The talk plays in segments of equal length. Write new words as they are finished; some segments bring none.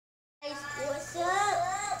What's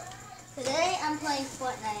up? Today I'm playing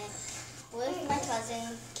Fortnite with my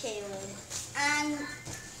cousin Caleb. And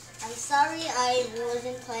I'm sorry I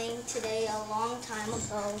wasn't playing today a long time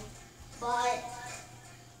ago, but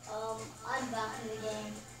I'm back in the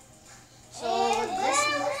game. So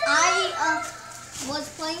I was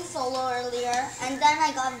playing solo earlier, and then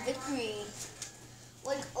I got victory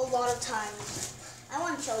like a lot of times. I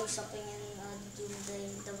want to show you something in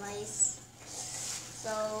the device. So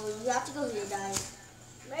you have to go here, guys.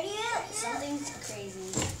 Ready up? Something's crazy.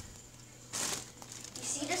 You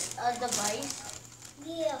see this device?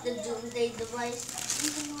 Yeah. The Doomsday device.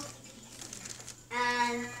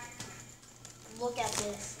 And look at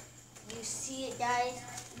this. You see it, guys?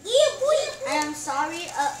 Yeah, boy. And I'm sorry,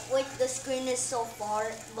 like the screen is so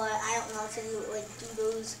far, but I don't know how to do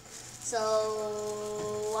those.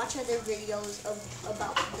 So watch other videos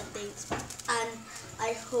about the things, and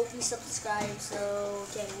I hope you subscribe. So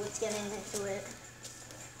okay, let's get into it.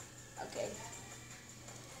 Okay,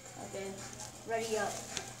 ready up.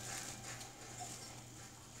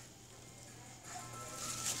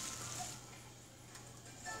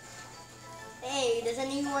 Hey, does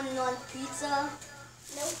anyone want pizza?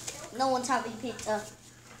 Nope. No one's having pizza.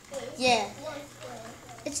 Yeah.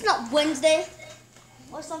 It's not Wednesday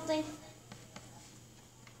or something.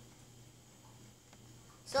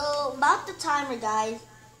 So about the timer, guys.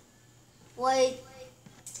 Like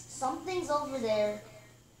something's over there.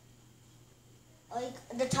 Like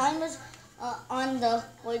the timer's on the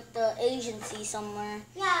the agency somewhere.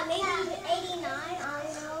 Yeah, maybe 89. I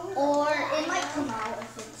don't know. Or it might come out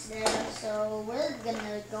if it's there. So we're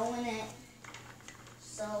gonna go in it.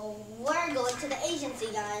 So we're going to the agency,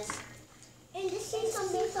 guys. And just say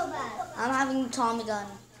something so bad. I'm having Tommy gun.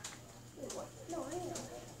 No, I know.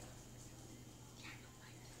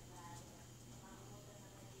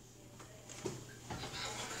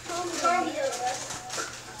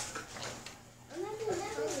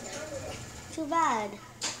 Too bad.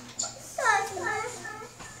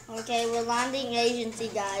 Okay, we're landing agency,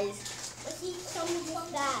 guys. Let's see something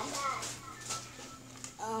bad.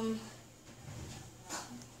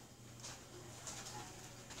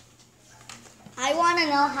 I want to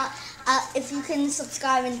know how if you can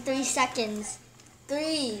subscribe in 3 seconds.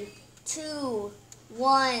 3, 2,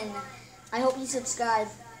 1. I hope you subscribe.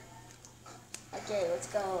 Okay, let's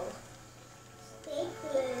go. Stay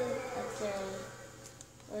good. Okay.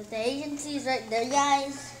 Well, the agency is right there,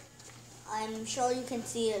 guys. I'm sure you can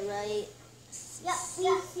see it, right? Yeah, we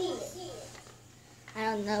see it. I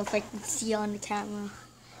don't know if I can see on the camera.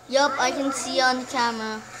 Yup, I can see on the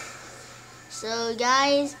camera. So,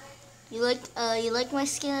 guys, you like my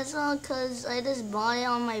skin as well? Cause I just bought it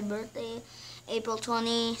on my birthday, April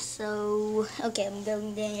 20. So, okay, I'm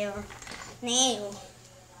going there now.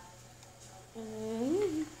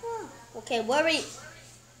 Okay, worry.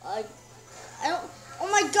 I don't. Oh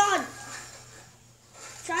my God!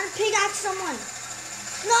 Trying to pickaxe someone.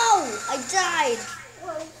 No, I died.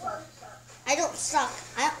 I don't suck.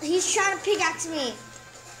 He's trying to pickaxe me.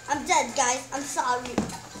 I'm dead, guys. I'm sorry.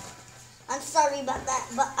 I'm sorry about that,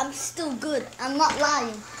 but I'm still good. I'm not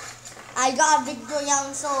lying. I got victory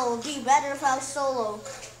on solo. It'd be better if I was solo.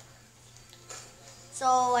 So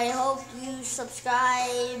I hope you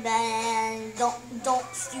subscribe and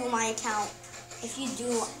don't steal my account. If you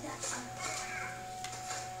do,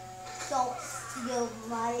 don't steal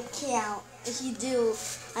my account. If you do,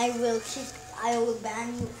 I will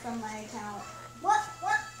ban you from my account. What?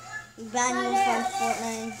 Ban you from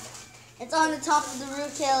Fortnite. It's on the top of the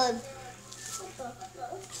roof, Caleb.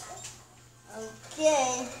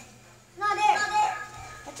 Okay. Not there.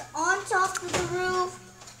 It's on top of the roof.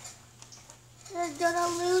 You're gonna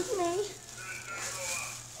lose me.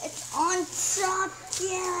 It's on top,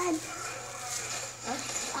 Caleb.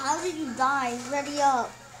 How did you die? Ready up.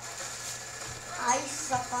 I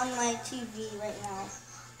suck on my TV right now.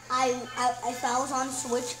 If I was on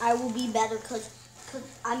Switch, I will be better because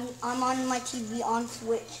I'm on my TV on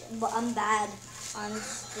Switch, but I'm bad on the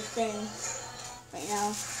thing right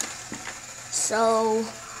now. So,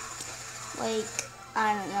 like,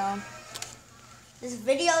 I don't know. This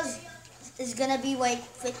video is gonna be like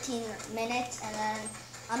 15 minutes, and then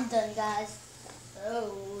I'm done, guys.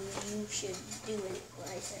 So you should do it what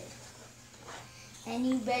I say. And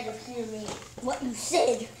you better hear me what you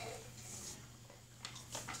said.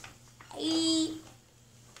 Hey,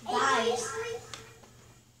 guys.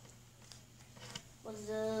 What's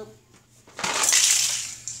up?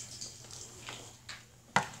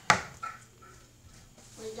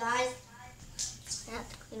 Hey, guys. I have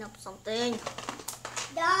to clean up something.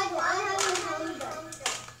 Dad, I have a Tommy gun.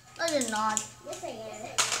 No, you're not. Yes, I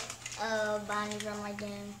am. Ban you from my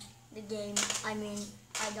game. the game. I mean,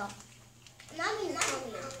 I don't.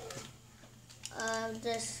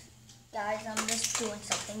 Just guys, I'm just doing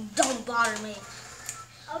something. Don't bother me.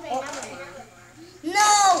 Okay, Oh. never mind.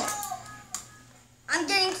 No! I'm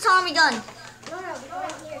getting Tommy gun. No, we're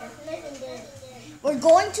going here. There's nothing there. We're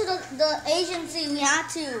going to the agency. We had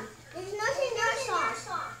to. There's nothing there, Sauce.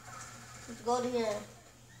 Let's go to here.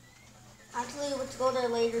 Actually, let's go there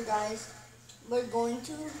later, guys. We're going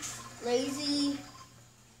to lazy.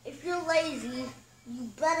 If you're lazy, you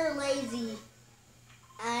better lazy.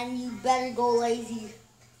 And you better go lazy.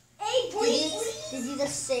 Hey, Did you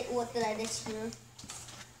just say, what did I just hear?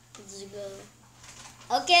 Let's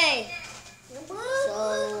go. Okay.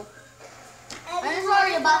 So, I'm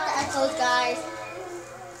sorry about the echoes, guys.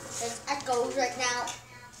 There's echoes right now.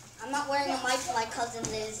 I'm not wearing a mic my cousin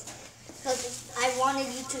is. Because I wanted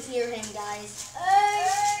you to hear him, guys.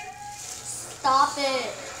 Stop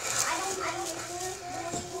it.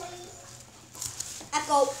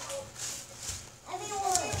 Echo.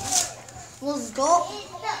 Let's go.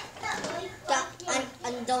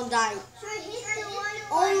 And don't die.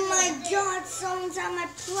 Oh my god, someone's at my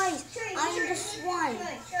place. I am the one.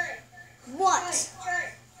 What?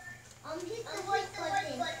 Hit the white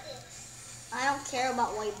button. I don't care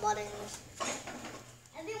about white buttons.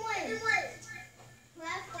 Everyone.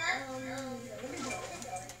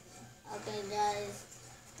 Okay, guys.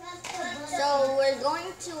 So we're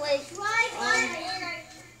going to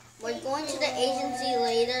we're going to the agency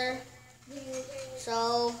later.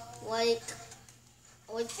 So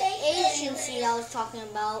the agency I was talking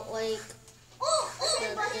about, the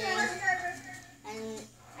thing, and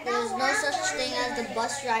there's no such thing as the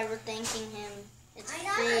bus driver thanking him. It's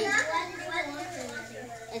fake.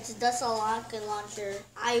 It's just a rocket launcher.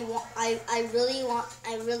 I really want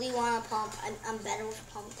a pump. I'm better with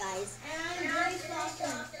pump, guys.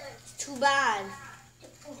 It's too bad.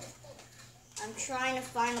 I'm trying to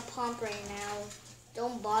find a pump right now.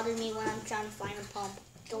 Don't bother me when I'm trying to find a pump.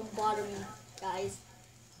 Don't bother me, guys.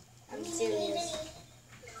 I'm serious.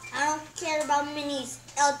 I don't care about minis.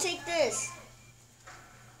 I'll take this.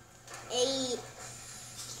 Hey.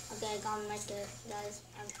 Okay, I got my kit, guys.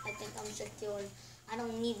 I think I'm secure. I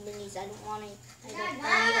don't need minis. I don't want it. I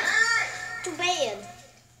need it. Too bad.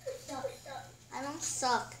 I don't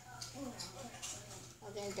suck.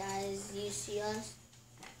 Okay, guys, you see us?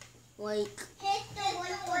 Hit the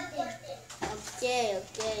white button. Okay.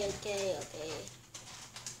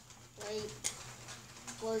 Wait.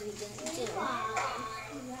 What are we gonna do?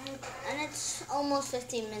 And it's almost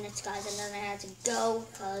 15 minutes, guys, and then I had to go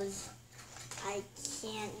because I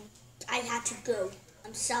had to go.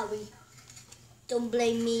 I'm sorry. Don't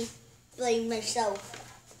blame me. Blame myself.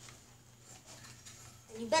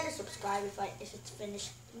 And you better subscribe if it's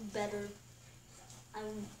finished. You better.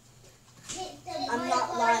 I'm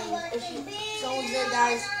not lying. If someone's there,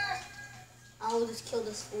 guys, I will just kill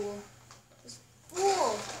this fool. This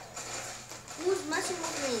fool. Who's messing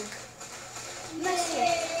with me?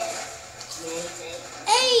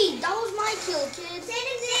 Hey, that was my kill, kid.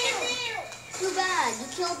 Too bad. You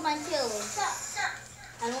killed my kill.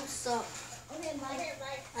 I don't suck.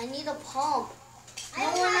 I need a pump. No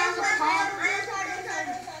one has a pump.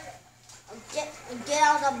 Get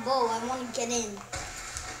out of the boat. I want to get in.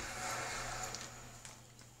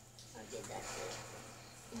 Okay, that's it.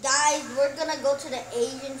 Guys, we're gonna go to the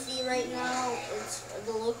agency right now.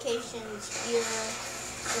 The location's here.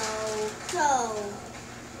 So go.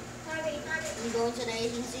 I'm going to the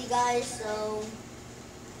agency, guys. So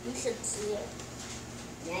you should see it.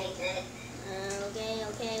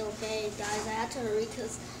 Okay, guys. I have to hurry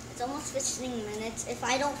because it's almost 15 minutes. If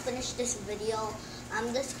I don't finish this video,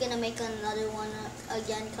 I'm just gonna make another one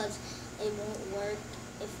again because it won't work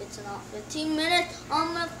if it's not 15 minutes.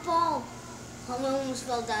 I'm gonna fall. I almost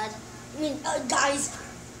fell, Dad. Guys.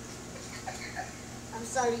 I'm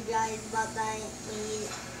sorry, guys, about that.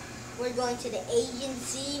 We're going to the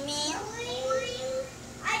agency, man.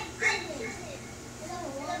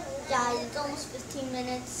 Guys, it's almost 15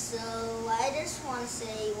 minutes, so I just want to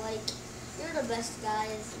say, you're the best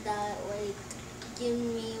guys that, give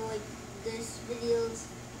me, this videos.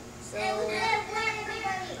 So,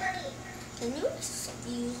 can you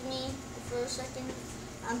excuse me for a second?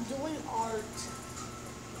 I'm doing art.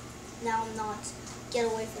 Now I'm not. Get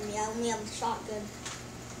away from me. I only have a shotgun.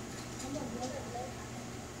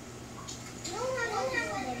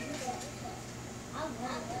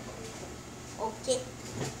 Okay.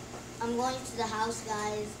 I'm going to the house,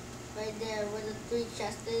 guys. Right there where the 3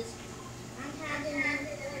 chests is.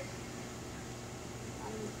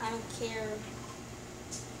 I don't care.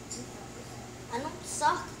 I don't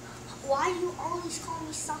suck. Why do you always call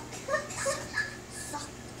me suck? Suck.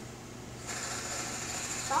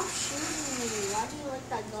 Stop shooting me. Why do you like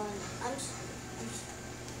that gun?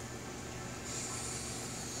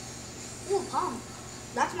 Ooh, pump.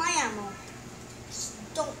 That's my ammo.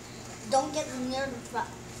 Don't get near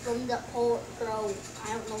from the pole throw.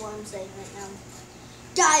 I don't know what I'm saying right now.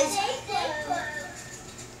 Guys.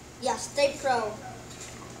 Yeah, stay pro.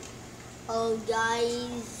 Oh,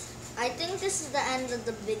 guys. I think this is the end of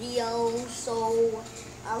the video. So,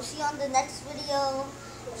 I'll see you on the next video.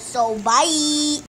 So, bye.